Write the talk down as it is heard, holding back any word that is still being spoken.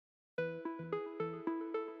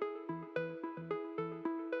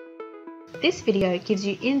This video gives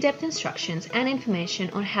you in-depth instructions and information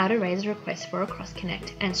on how to raise a request for a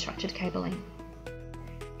cross-connect and structured cabling.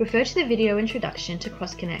 Refer to the video introduction to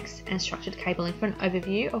cross-connects and structured cabling for an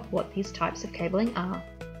overview of what these types of cabling are.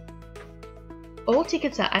 All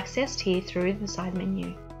tickets are accessed here through the side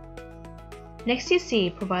menu.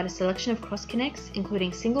 ONEDC provide a selection of cross-connects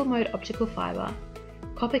including single-mode optical fibre,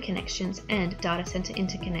 copper connections and data center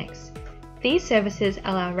interconnects. These services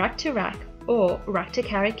allow rack-to-rack or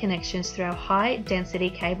rack-to-carry connections through our high-density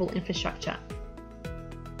cable infrastructure.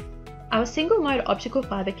 Our single-mode optical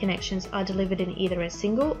fibre connections are delivered in either a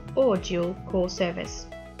single or dual core service.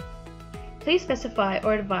 Please specify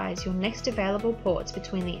or advise your next available ports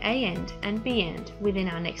between the A end and B end within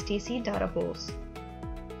our ONEDC data halls.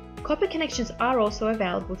 Copper connections are also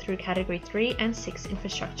available through Category 3 and 6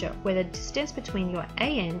 infrastructure where the distance between your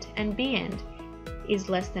A end and B end is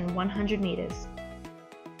less than 100 metres.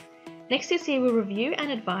 ONEDC will review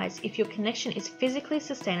and advise if your connection is physically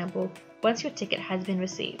sustainable once your ticket has been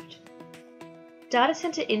received. Data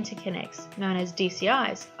center interconnects, known as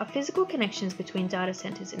DCIs, are physical connections between data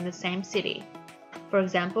centers in the same city. For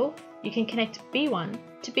example, you can connect B1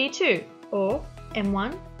 to B2 or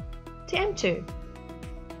M1 to M2.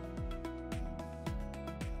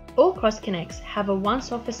 All cross-connects have a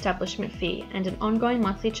once-off establishment fee and an ongoing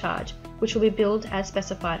monthly charge which will be billed as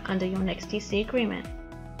specified under your ONEDC agreement.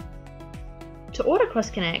 To order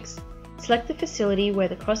cross-connects, select the facility where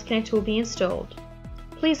the cross-connect will be installed.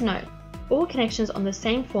 Please note, all connections on the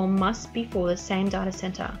same form must be for the same data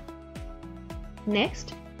center.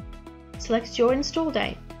 Next, select your install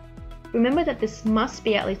date. Remember that this must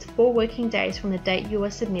be at least 4 working days from the date you are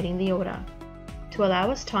submitting the order, to allow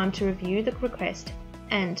us time to review the request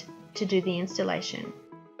and to do the installation.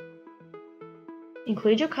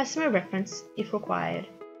 Include your customer reference if required.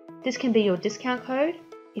 This can be your discount code,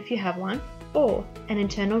 if you have one, or an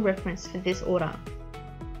internal reference for this order.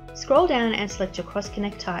 Scroll down and select your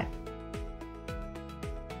cross-connect type.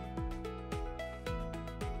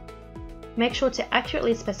 Make sure to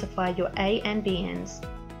accurately specify your A and B ends,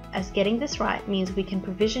 as getting this right means we can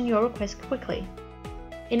provision your request quickly.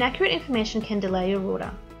 Inaccurate information can delay your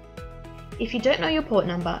order. If you don't know your port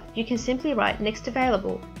number, you can simply write next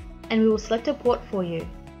available and we will select a port for you.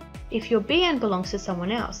 If your B end belongs to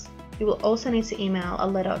someone else, you will also need to email a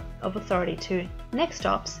letter of authority to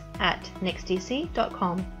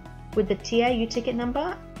nextops@onedc.com with the TAU ticket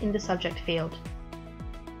number in the subject field.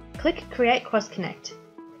 Click Create Cross Connect.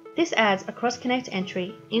 This adds a cross connect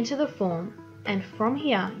entry into the form, and from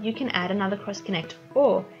here you can add another cross connect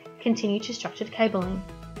or continue to structured cabling.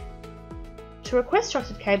 To request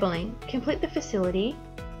structured cabling, complete the facility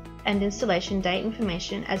and installation date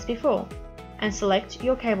information as before and select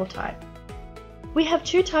your cable type. We have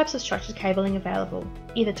 2 types of structured cabling available,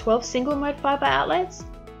 either 12 single-mode fibre outlets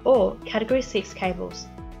or Category 6 cables.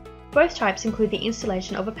 Both types include the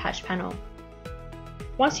installation of a patch panel.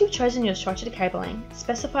 Once you've chosen your structured cabling,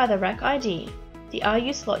 specify the rack ID, the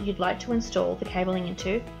RU slot you'd like to install the cabling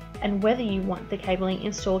into, and whether you want the cabling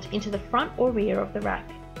installed into the front or rear of the rack.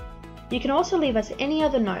 You can also leave us any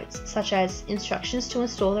other notes, such as instructions to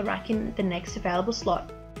install the rack in the next available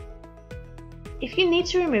slot. If you need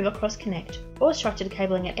to remove a cross-connect or structured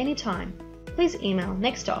cabling at any time, please email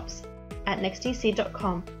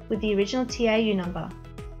nextops@onedc.com with the original TAU number,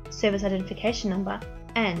 service identification number,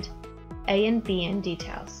 and A and B end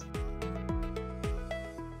details.